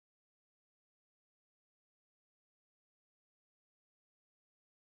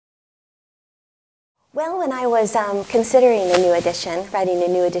Well, when I was considering a new edition, writing a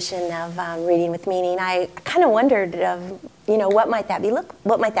new edition of Reading with Meaning, I kind of wondered, what might that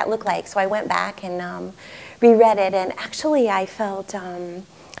look like? So I went back and reread it, and actually, I felt I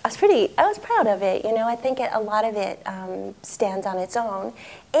was proud of it. I think a lot of it stands on its own,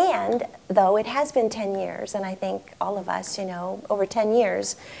 and though it has been 10 years, and I think all of us, over 10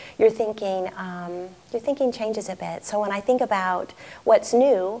 years, you're thinking changes a bit. So when I think about what's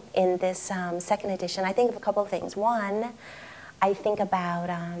new in this second edition, I think of a couple of things. One, I think about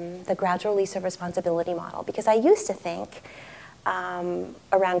the gradual release of responsibility model, because I used to think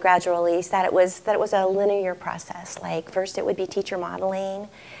around gradual release that it was a linear process. Like first it would be teacher modeling,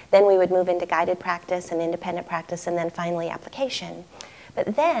 then we would move into guided practice and independent practice, and then finally application.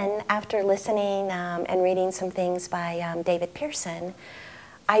 But then after listening and reading some things by David Pearson,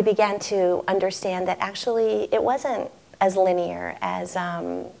 I began to understand that actually it wasn't as linear as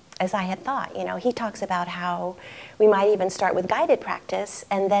I had thought. He talks about how we might even start with guided practice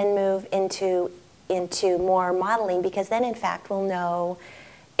and then move into more modeling, because then in fact we'll know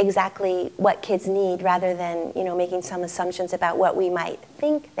exactly what kids need rather than making some assumptions about what we might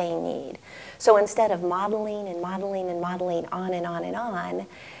think they need. So instead of modeling and modeling and modeling on and on and on,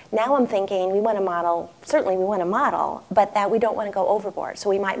 now I'm thinking we want to model, certainly we want to model, but that we don't want to go overboard. So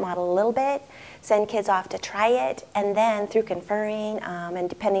we might model a little bit, send kids off to try it, and then through conferring and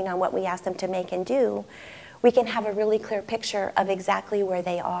depending on what we ask them to make and do, we can have a really clear picture of exactly where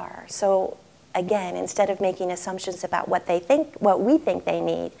they are. So again, instead of making assumptions about what we think they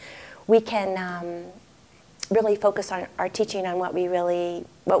need, we can really focus on our teaching on what we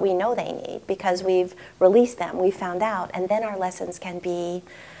know they need, because we've released them, we've found out, and then our lessons can be,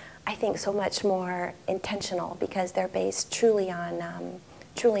 I think, so much more intentional, because they're based truly on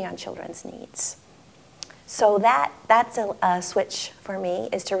children's needs. So that's a switch for me,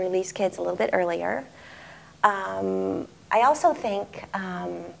 is to release kids a little bit earlier. I also think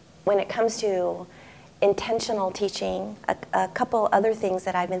when it comes to intentional teaching, a couple other things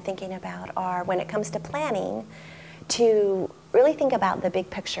that I've been thinking about are, when it comes to planning, to really think about the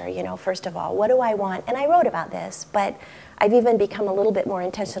big picture. First of all, what do I want? And I wrote about this, but I've even become a little bit more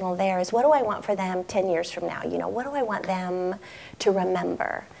intentional there, is what do I want for them 10 years from now? What do I want them to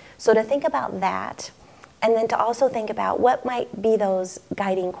remember? So to think about that, and then to also think about what might be those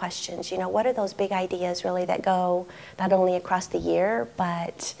guiding questions. What are those big ideas really that go not only across the year,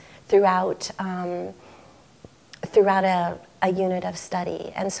 but throughout a unit of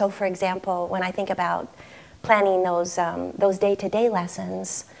study. And so, for example, when I think about planning those day-to-day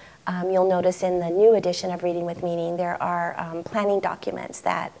lessons, you'll notice in the new edition of Reading with Meaning, there are planning documents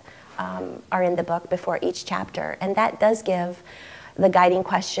that are in the book before each chapter, and that does give the guiding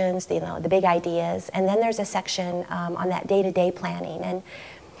questions, the big ideas, and then there's a section on that day-to-day planning. And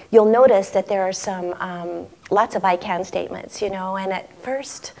you'll notice that there are some lots of I can statements, and at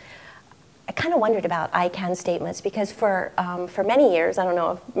first I kind of wondered about I can statements, because for many years, I don't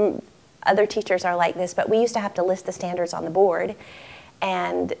know if other teachers are like this, but we used to have to list the standards on the board,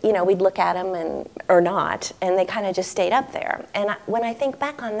 and we'd look at them or not, and they kind of just stayed up there. And when I think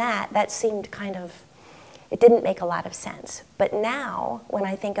back on that seemed it didn't make a lot of sense. But now, when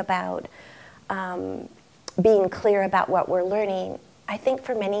I think about being clear about what we're learning, I think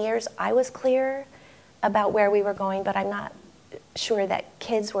for many years I was clear about where we were going, but I'm not sure that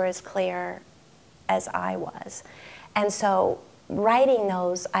kids were as clear as I was. And so writing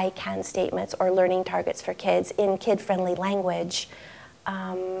those I can statements or learning targets for kids in kid-friendly language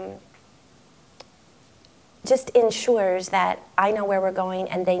just ensures that I know where we're going,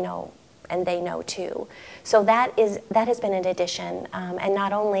 and they know too. So that has been an addition, and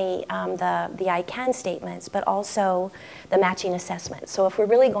not only the I can statements, but also the matching assessment. So if we're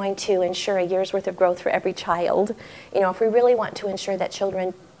really going to ensure a year's worth of growth for every child, if we really want to ensure that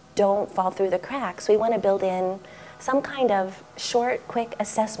children don't fall through the cracks, we want to build in some kind of short, quick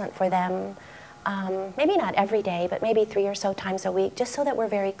assessment for them, maybe not every day, but maybe 3 or so times a week, just so that we're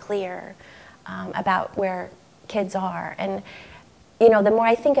very clear about where kids are. And the more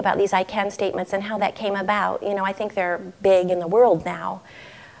I think about these I can statements and how that came about, I think they're big in the world now,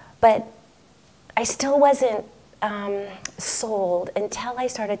 but I still wasn't sold until I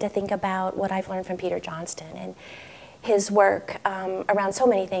started to think about what I've learned from Peter Johnston and his work around so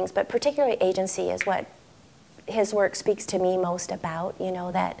many things, but particularly agency is what his work speaks to me most about,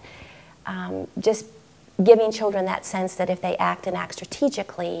 that just giving children that sense that if they act and act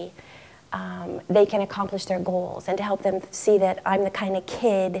strategically, they can accomplish their goals, and to help them see that I'm the kind of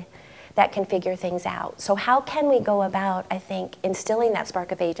kid that can figure things out. So how can we go about, I think, instilling that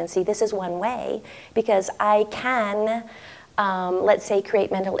spark of agency? This is one way, because I can let's say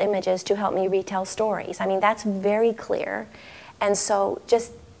create mental images to help me retell stories. I mean, that's very clear. And so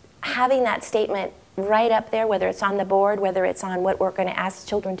just having that statement right up there, whether it's on the board, whether it's on what we're going to ask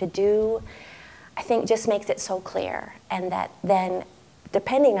children to do, I think just makes it so clear. And that then,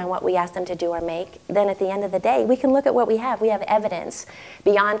 depending on what we ask them to do or make, then at the end of the day, we can look at what we have. We have evidence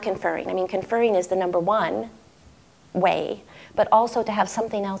beyond conferring. I mean, conferring is the #1 way, but also to have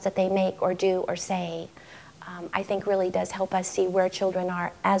something else that they make or do or say, I think really does help us see where children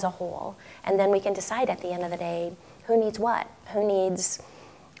are as a whole. And then we can decide at the end of the day, who needs what? Who needs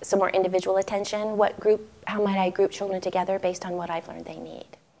some more individual attention? What group, how might I group children together based on what I've learned they need?